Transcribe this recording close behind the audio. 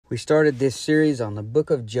We started this series on the book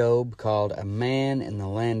of Job called A Man in the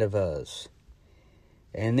Land of Uz.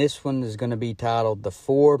 And this one is going to be titled The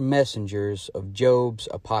Four Messengers of Job's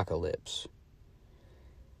Apocalypse.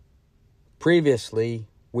 Previously,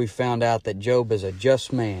 we found out that Job is a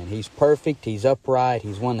just man. He's perfect, he's upright,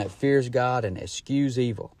 he's one that fears God and eschews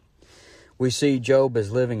evil. We see Job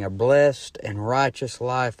as living a blessed and righteous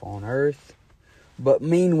life on earth. But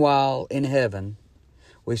meanwhile, in heaven,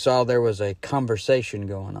 we saw there was a conversation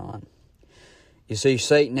going on. You see,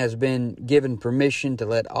 Satan has been given permission to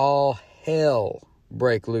let all hell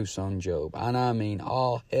break loose on Job. And I mean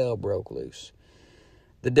all hell broke loose.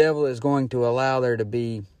 The devil is going to allow there to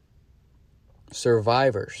be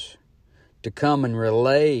survivors to come and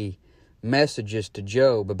relay messages to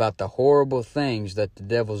Job about the horrible things that the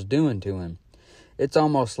devil's doing to him. It's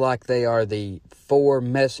almost like they are the four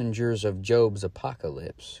messengers of Job's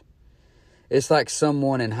apocalypse. It's like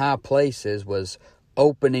someone in high places was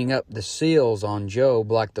opening up the seals on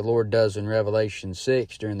Job like the Lord does in Revelation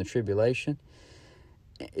 6 during the tribulation.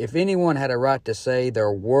 If anyone had a right to say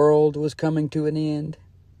their world was coming to an end,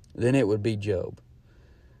 then it would be Job.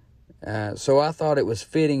 So I thought it was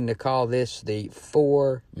fitting to call this the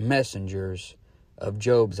four messengers of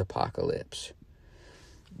Job's apocalypse.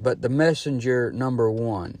 But the messenger number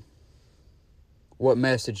one, what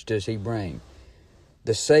message does he bring?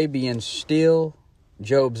 The Sabians steal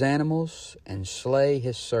Job's animals and slay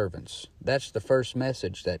his servants. That's the first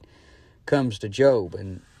message that comes to Job.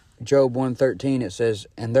 In Job 1:13 it says,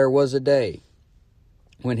 "And there was a day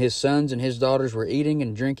when his sons and his daughters were eating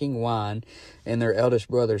and drinking wine in their eldest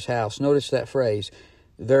brother's house." Notice that phrase,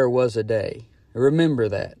 there was a day. Remember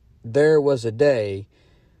that. There was a day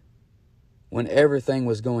when everything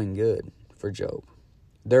was going good for Job.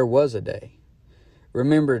 There was a day.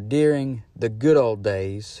 Remember, during the good old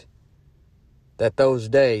days, that those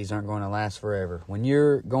days aren't going to last forever. When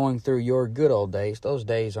you're going through your good old days, those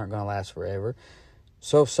days aren't going to last forever.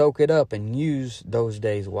 So soak it up and use those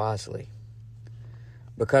days wisely.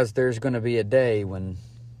 Because there's going to be a day when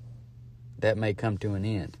that may come to an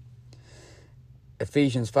end.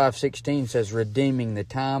 Ephesians 5:16 says, "Redeeming the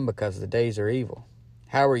time because the days are evil."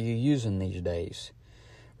 How are you using these days?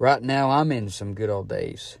 Right now, I'm in some good old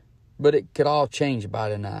days. But it could all change by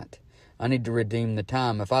tonight. I need to redeem the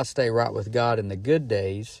time. If I stay right with God in the good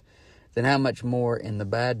days, then how much more in the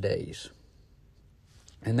bad days?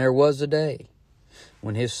 And there was a day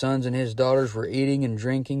when his sons and his daughters were eating and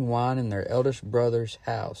drinking wine in their eldest brother's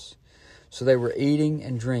house. So they were eating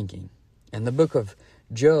and drinking. And the book of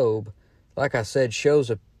Job, like I said, shows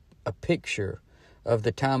a picture of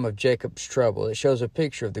the time of Jacob's trouble. It shows a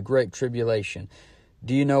picture of the great tribulation.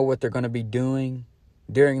 Do you know what they're going to be doing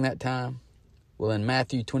during that time? Well, in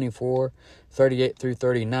Matthew 24:38 through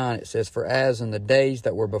 39, it says, "For as in the days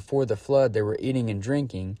that were before the flood, they were eating and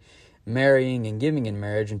drinking, marrying and giving in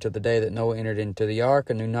marriage until the day that Noah entered into the ark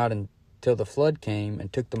and knew not until the flood came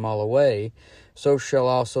and took them all away, so shall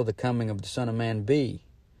also the coming of the Son of Man be."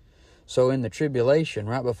 So in the tribulation,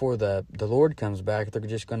 right before the Lord comes back, they're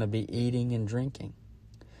just going to be eating and drinking.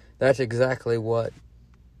 That's exactly what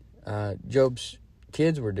Job's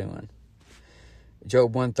kids were doing.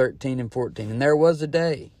 Job 1:13 and 14. "And there was a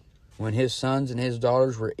day when his sons and his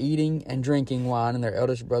daughters were eating and drinking wine in their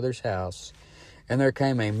eldest brother's house. And there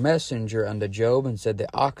came a messenger unto Job and said, the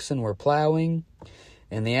oxen were plowing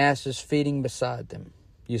and the asses feeding beside them."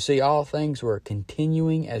 You see, all things were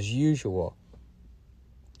continuing as usual.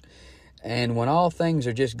 And when all things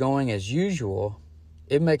are just going as usual,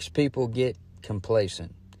 it makes people get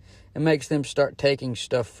complacent. It makes them start taking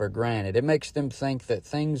stuff for granted. It makes them think that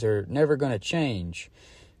things are never going to change.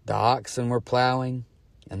 The oxen were plowing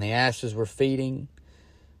and the asses were feeding.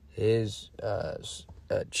 His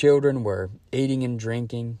children were eating and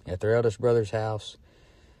drinking at their eldest brother's house.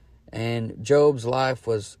 And Job's life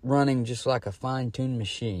was running just like a fine-tuned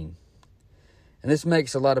machine. And this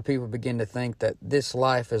makes a lot of people begin to think that this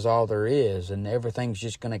life is all there is and everything's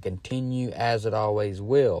just going to continue as it always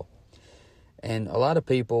will. And a lot of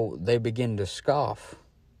people, they begin to scoff.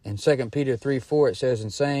 In 2 Peter 3:4 it says,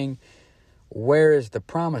 "And saying, where is the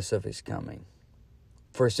promise of his coming?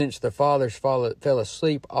 For since the fathers fell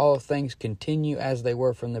asleep, all things continue as they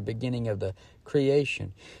were from the beginning of the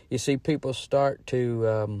creation." You see, people start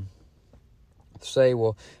to say,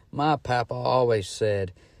 well, my papa always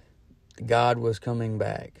said God was coming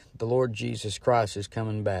back. The Lord Jesus Christ is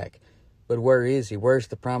coming back. But where is he? Where's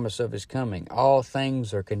the promise of his coming? All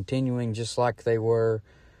things are continuing just like they were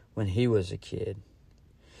when he was a kid.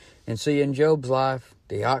 And see, in Job's life,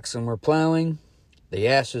 the oxen were plowing, the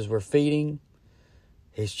asses were feeding,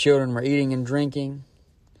 his children were eating and drinking,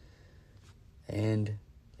 and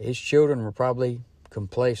his children were probably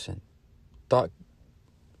complacent,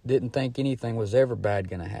 didn't think anything was ever bad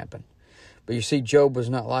going to happen. But you see, Job was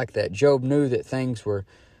not like that. Job knew that things were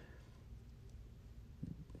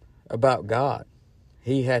about God.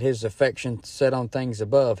 He had his affection set on things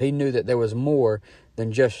above. He knew that there was more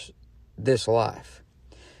than just this life.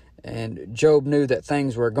 And Job knew that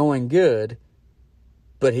things were going good,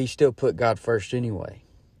 but he still put God first anyway.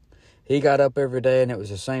 He got up every day and it was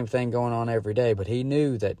the same thing going on every day, but he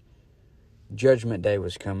knew that Judgment Day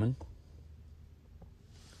was coming.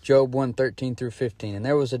 Job 1:13 through 15. And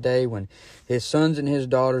there was a day when his sons and his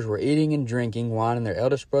daughters were eating and drinking wine in their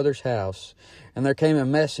eldest brother's house. And there came a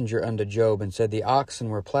messenger unto Job, and said, the oxen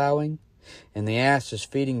were plowing, and the asses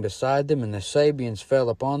feeding beside them, and the Sabeans fell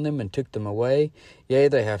upon them, and took them away. Yea,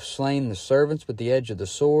 they have slain the servants with the edge of the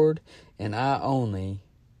sword, and I only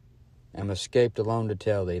am escaped alone to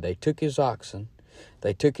tell thee. They took his oxen,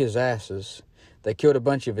 they took his asses, they killed a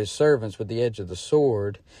bunch of his servants with the edge of the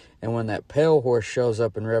sword, and when that pale horse shows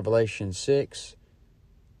up in Revelation 6,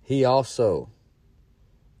 he also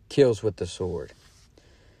kills with the sword.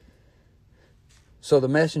 So the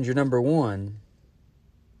messenger number one,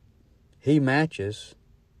 he matches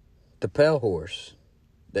the pale horse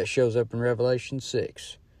that shows up in Revelation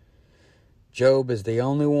 6. Job is the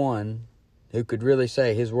only one who could really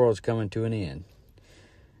say his world's coming to an end.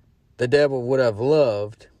 The devil would have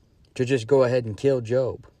loved to just go ahead and kill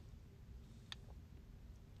Job.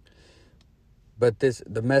 But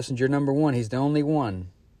the messenger number one, he's the only one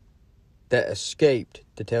that escaped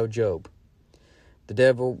to tell Job. The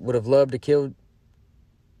devil would have loved to kill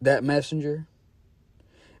that messenger,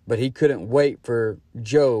 but he couldn't wait for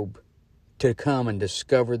Job to come and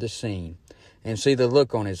discover the scene and see the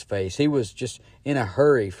look on his face. He was just in a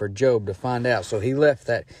hurry for Job to find out, so he left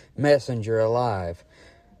that messenger alive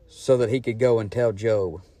so that he could go and tell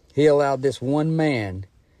Job. He allowed this one man,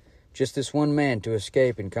 just this one man, to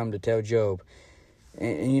escape and come to tell Job.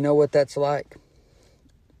 And you know what that's like?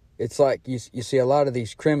 It's like you see a lot of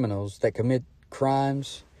these criminals that commit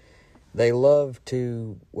crimes, they love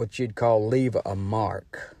to, what you'd call, leave a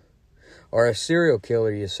mark. Or a serial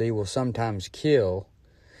killer, you see, will sometimes kill,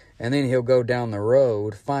 and then he'll go down the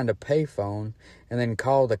road, find a payphone, and then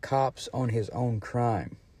call the cops on his own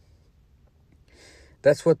crime.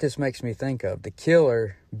 That's what this makes me think of. The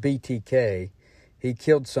killer, BTK, he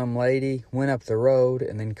killed some lady, went up the road,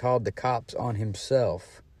 and then called the cops on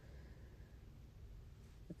himself.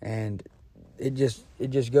 And it just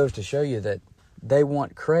goes to show you that they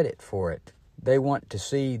want credit for it. They want to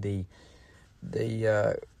see the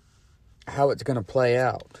how it's going to play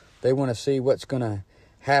out. They want to see what's going to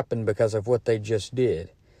happen because of what they just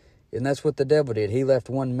did. And that's what the devil did. He left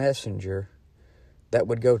one messenger that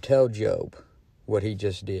would go tell Job what he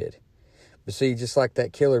just did. But see, just like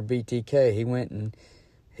that killer BTK, he went and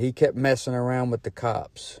he kept messing around with the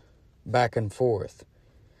cops back and forth.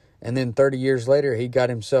 And then 30 years later, he got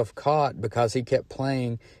himself caught because he kept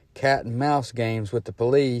playing cat and mouse games with the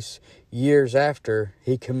police years after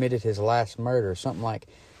he committed his last murder. Something like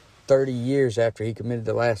 30 years after he committed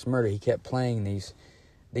the last murder, he kept playing these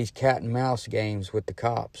cat and mouse games with the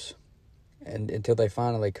cops, and until they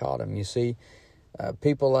finally caught him. You see,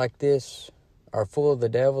 people like this are full of the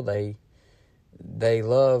devil. They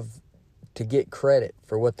love to get credit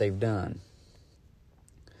for what they've done.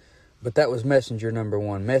 But that was messenger number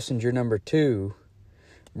one. Messenger number two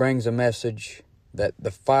brings a message that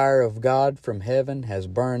the fire of God from heaven has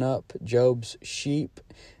burned up Job's sheep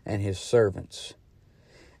and his servants.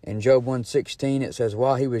 In Job 1:16 it says,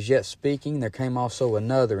 while he was yet speaking, there came also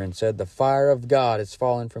another and said, the fire of God is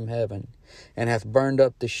fallen from heaven, and hath burned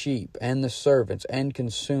up the sheep and the servants, and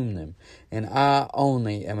consumed them. And I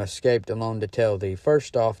only am escaped alone to tell thee.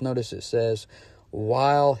 First off, notice it says,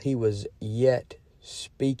 while he was yet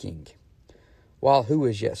speaking. While who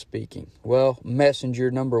was yet speaking? Well, messenger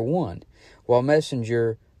number one. While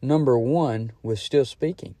messenger number one was still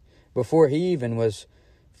speaking. Before he even was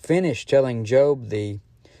finished telling Job the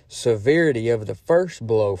severity of the first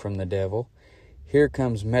blow from the devil, here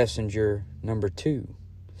comes messenger number two.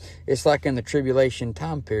 It's like in the tribulation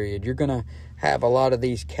time period. You're going to have a lot of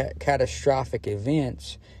these catastrophic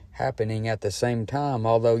events happening at the same time.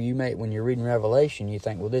 Although you may, when you're reading Revelation, you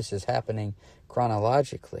think, well, this is happening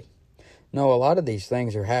chronologically. No, a lot of these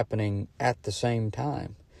things are happening at the same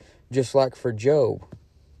time. Just like for Job,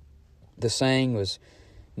 the saying was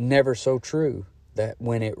never so true that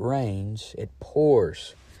when it rains, it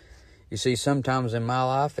pours. You see, sometimes in my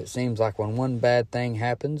life, it seems like when one bad thing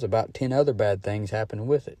happens, about 10 other bad things happen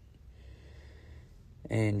with it.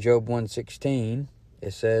 In Job 1:16,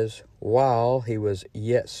 it says, while he was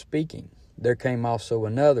yet speaking, there came also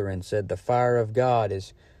another and said, the fire of God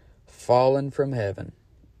is fallen from heaven,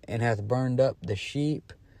 and hath burned up the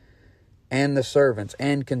sheep and the servants,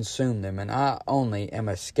 and consumed them, and I only am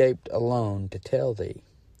escaped alone to tell thee.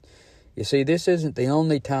 You see, this isn't the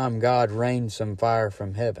only time God rained some fire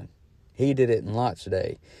from heaven. He did it in Lot's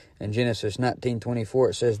day. In Genesis 19:24,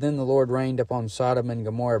 it says, Then the Lord rained upon Sodom and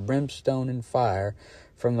Gomorrah brimstone and fire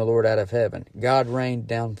from the Lord out of heaven. God rained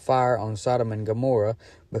down fire on Sodom and Gomorrah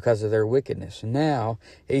because of their wickedness. Now,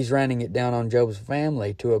 he's raining it down on Job's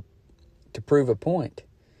family to prove a point.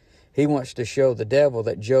 He wants to show the devil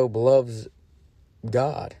that Job loves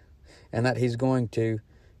God, and that he's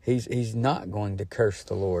not going to curse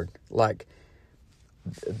the Lord like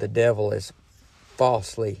the devil is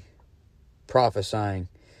falsely prophesying.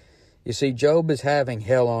 You see, Job is having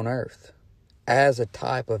hell on earth as a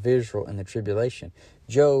type of Israel in the tribulation.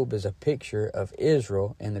 Job is a picture of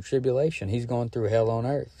Israel in the tribulation. He's going through hell on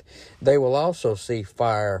earth. They will also see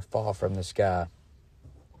fire fall from the sky.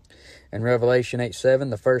 In Revelation 8:7,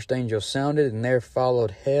 the first angel sounded, and there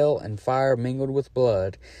followed hell and fire mingled with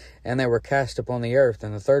blood, and they were cast upon the earth,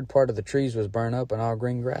 and the third part of the trees was burned up, and all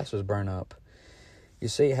green grass was burned up. You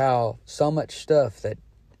see how so much stuff that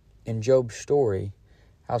in Job's story,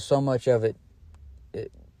 how so much of it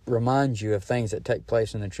reminds you of things that take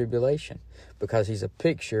place in the tribulation, because he's a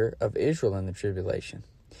picture of Israel in the tribulation.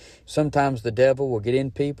 Sometimes the devil will get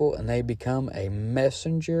in people, and they become a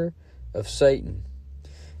messenger of Satan.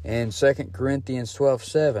 In 2 Corinthians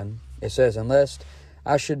 12:7, it says, Unless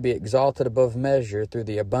I should be exalted above measure through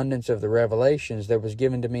the abundance of the revelations, there was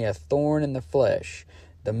given to me a thorn in the flesh,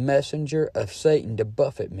 the messenger of Satan to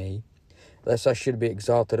buffet me, lest I should be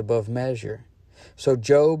exalted above measure. So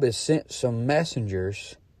Job has sent some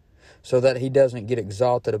messengers so that he doesn't get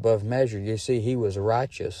exalted above measure. You see, he was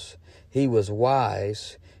righteous, he was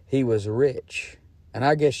wise, he was rich. And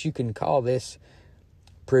I guess you can call this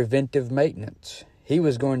preventive maintenance. He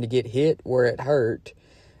was going to get hit where it hurt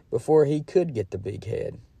before he could get the big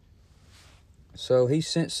head. So he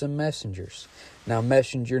sent some messengers. Now,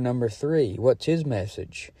 messenger number 3, what's his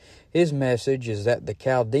message? His message is that the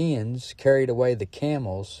Chaldeans carried away the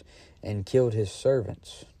camels and killed his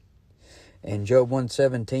servants. In Job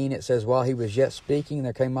 1:17, it says, While he was yet speaking,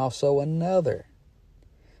 there came also another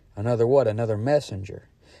what? Another messenger,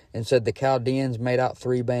 and said, The Chaldeans made out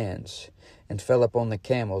 3 bands, and fell upon the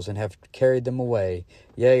camels, and have carried them away,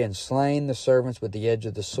 yea, and slain the servants with the edge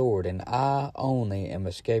of the sword, and I only am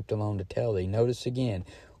escaped alone to tell thee. Notice again,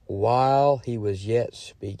 while he was yet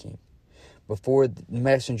speaking. Before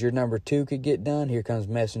messenger number 2 could get done, here comes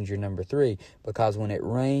messenger number 3, because when it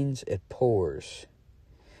rains, it pours.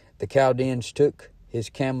 The Chaldeans took his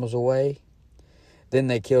camels away, then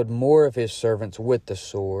they killed more of his servants with the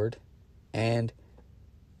sword, and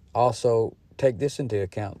also take this into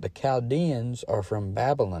account. The Chaldeans are from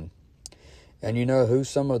Babylon. And you know who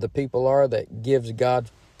some of the people are that gives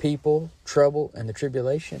God's people trouble in the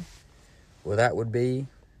tribulation? Well, that would be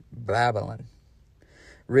Babylon.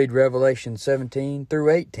 Read Revelation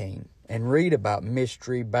 17-18 and read about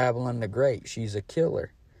Mystery Babylon the Great. She's a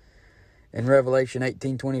killer. In Revelation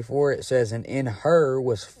 18:24, it says, And in her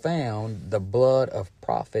was found the blood of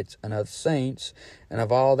prophets and of saints and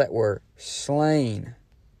of all that were slain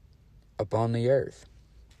upon the earth.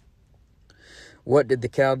 What did the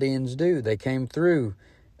Chaldeans do? They came through,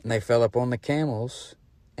 and they fell upon the camels,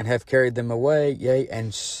 and have carried them away, yea,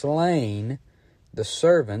 and slain the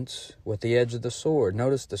servants with the edge of the sword.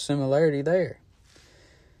 Notice the similarity there.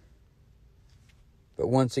 But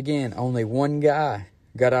once again, only one guy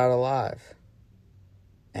got out alive.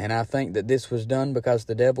 And I think that this was done because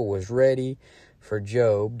the devil was ready for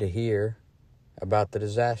Job to hear about the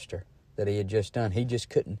disaster that he had just done.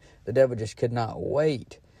 The devil just could not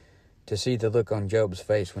wait to see the look on Job's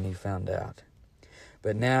face when he found out.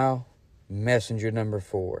 But now, messenger number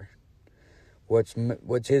 4.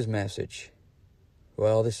 What's his message?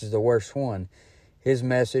 Well, this is the worst one. His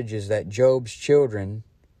message is that Job's children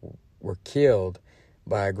were killed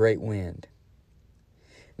by a great wind.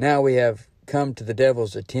 Now we have come to the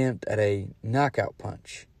devil's attempt at a knockout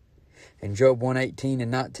punch. In Job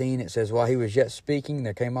 1:18-19, it says, While he was yet speaking,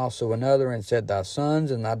 there came also another, and said, Thy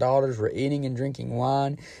sons and thy daughters were eating and drinking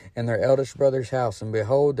wine in their eldest brother's house. And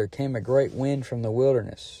behold, there came a great wind from the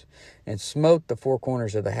wilderness, and smote the 4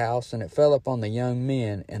 corners of the house, and it fell upon the young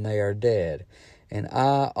men, and they are dead. And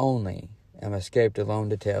I only am escaped alone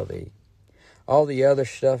to tell thee. All the other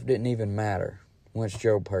stuff didn't even matter once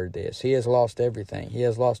Job heard this. He has lost everything. He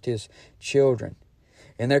has lost his children.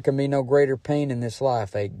 And there can be no greater pain in this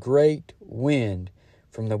life. A great wind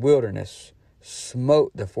from the wilderness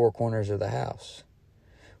smote the 4 corners of the house.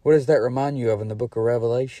 What does that remind you of in the book of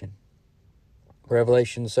Revelation?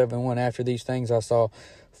 Revelation 7:1, After these things I saw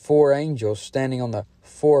 4 angels standing on the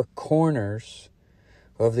 4 corners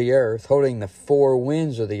of the earth, holding the 4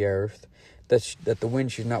 winds of the earth, that the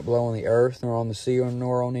wind should not blow on the earth, nor on the sea,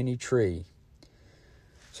 nor on any tree.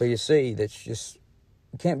 So you see, it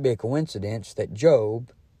can't be a coincidence that Job,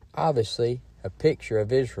 obviously a picture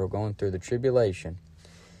of Israel going through the tribulation.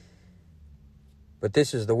 But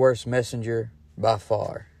this is the worst messenger by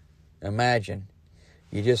far. Imagine,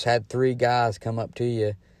 you just had 3 guys come up to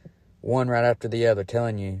you, one right after the other,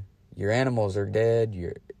 telling you your animals are dead,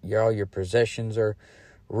 all your possessions are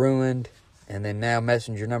ruined, and then now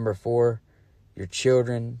messenger number 4, your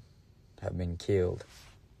children have been killed.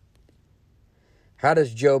 How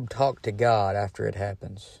does Job talk to God after it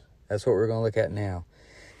happens? That's what we're going to look at now.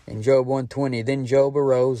 In Job 1:20, then Job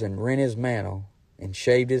arose and rent his mantle and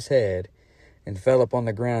shaved his head and fell upon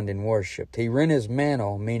the ground and worshipped. He rent his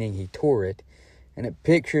mantle, meaning he tore it, and it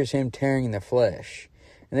pictures him tearing the flesh.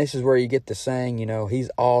 And this is where you get the saying, he's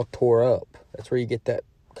all tore up. That's where you get that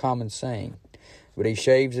common saying. But he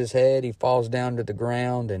shaves his head, he falls down to the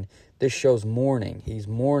ground, and this shows mourning. He's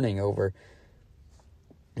mourning over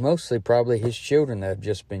mostly probably his children that have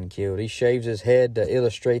just been killed. He shaves his head to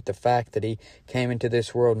illustrate the fact that he came into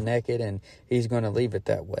this world naked, and he's going to leave it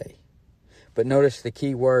that way. But notice the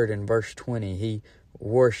key word in verse 20. He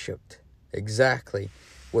worshipped. Exactly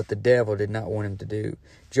what the devil did not want him to do.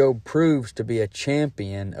 Job proves to be a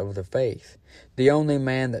champion of the faith. The only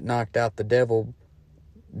man that knocked out the devil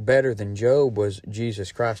better than Job was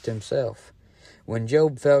Jesus Christ himself. When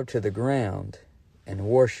Job fell to the ground and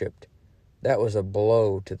worshipped, that was a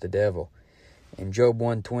blow to the devil. In Job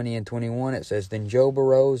 1:20 and 21, it says, then Job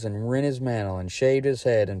arose and rent his mantle and shaved his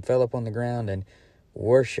head and fell upon the ground and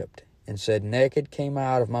worshipped and said, naked came I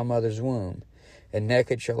out of my mother's womb, and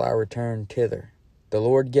naked shall I return thither. The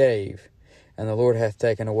Lord gave, and the Lord hath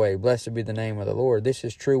taken away. Blessed be the name of the Lord. This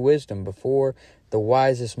is true wisdom before the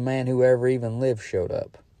wisest man who ever even lived showed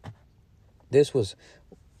up. This was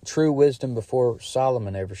true wisdom before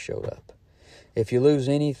Solomon ever showed up. If you lose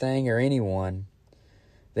anything or anyone,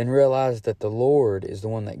 then realize that the Lord is the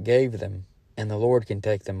one that gave them, and the Lord can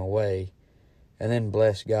take them away, and then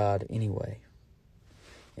bless God anyway.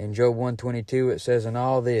 In Job 1:22, it says, in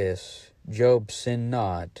all this, Job sinned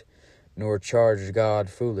not, nor charged God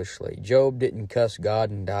foolishly. Job didn't cuss God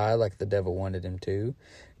and die like the devil wanted him to.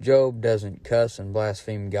 Job doesn't cuss and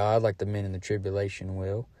blaspheme God like the men in the tribulation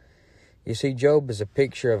will. You see, Job is a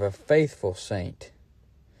picture of a faithful saint,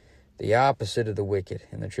 the opposite of the wicked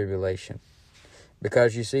in the tribulation.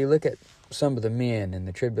 Because you see, look at some of the men in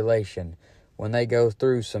the tribulation when they go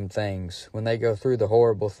through some things, when they go through the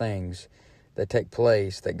horrible things that take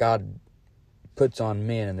place that God puts on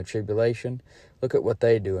men in the tribulation. Look at what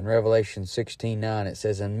they do. In Revelation 16:9, it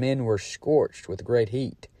says, and men were scorched with great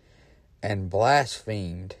heat, and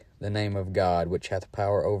blasphemed the name of God, which hath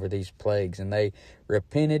power over these plagues, and they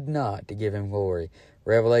repented not to give him glory.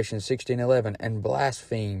 Revelation 16:11, and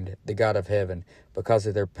blasphemed the God of heaven because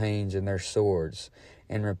of their pains and their swords,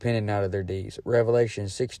 and repented not of their deeds. Revelation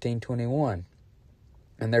 16:21,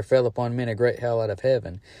 and there fell upon men a great hail out of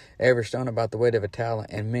heaven, every stone about the weight of a talent,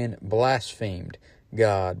 and men blasphemed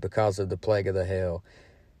God because of the plague of the hail,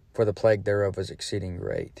 for the plague thereof was exceeding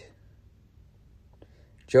great.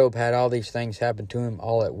 Job had all these things happen to him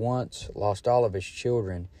all at once, lost all of his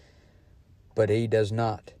children, but he does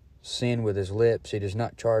not sin with his lips. He does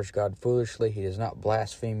not charge God foolishly. He does not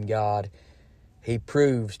blaspheme God. He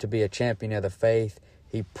proves to be a champion of the faith.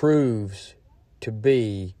 He proves to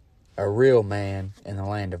be a real man in the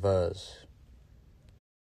land of Uz.